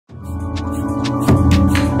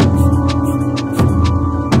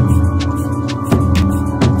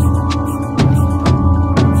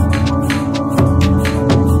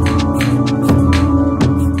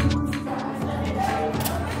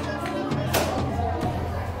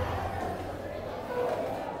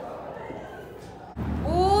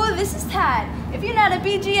not at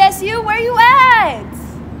BGSU. Where you at?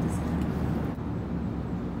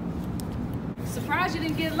 Surprised you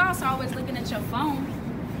didn't get lost always looking at your phone.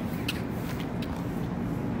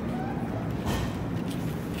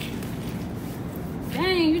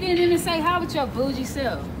 Dang, you didn't even say hi with your bougie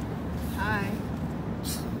self. Hi.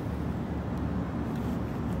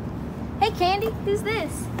 Hey, Candy, who's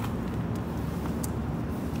this?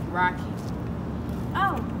 Rocky.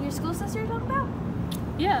 Oh, your school sister you're talking about?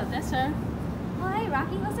 Yeah, that's her. Well, hey,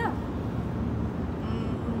 Rocky, what's up?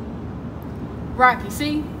 Rocky,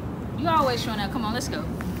 see? You always showing up. Come on, let's go.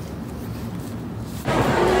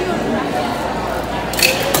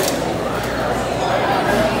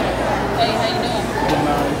 Hey, how you doing?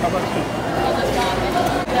 How about you? Oh, that's fine,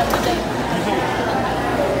 man. Have a good day.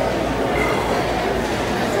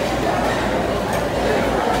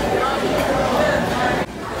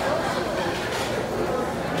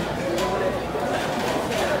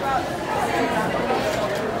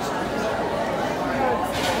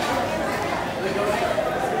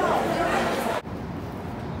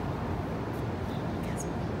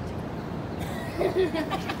 You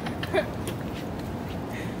too.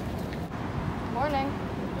 Morning.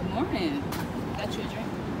 Good morning. Got you a drink?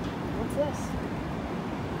 What's this?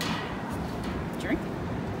 Drink?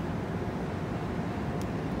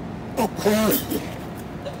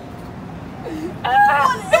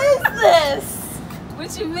 What is this?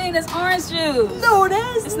 What you mean? It's orange juice. No, it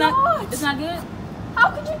is It's not. not. It's not good.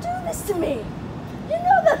 How could you do this to me? You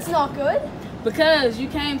know that's not good. Because you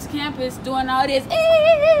came to campus doing all this.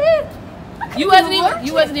 You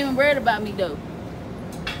allergic. wasn't even worried about me though.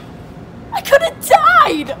 I could have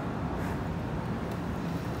died.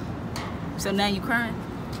 So now you crying?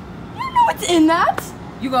 You know what's in that.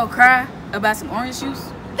 You gonna cry about some orange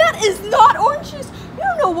juice? That is not orange juice. You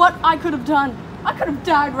don't know what I could have done. I could have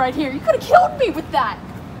died right here. You could have killed me with that.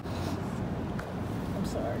 I'm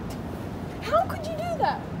sorry. How could you do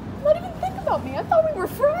that? Not even think about me. I thought we were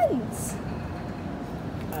friends.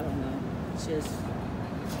 I don't know. Just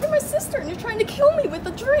You're my sister and you're trying to kill me with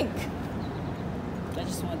a drink. I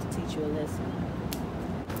just wanted to teach you a lesson.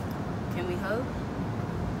 Can we hug?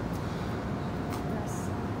 Yes.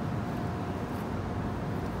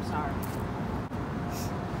 Sorry.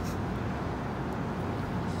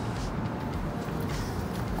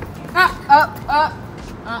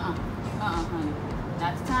 Honey.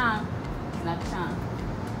 Not the time. Not the time.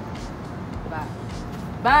 Bye.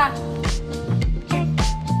 Bye.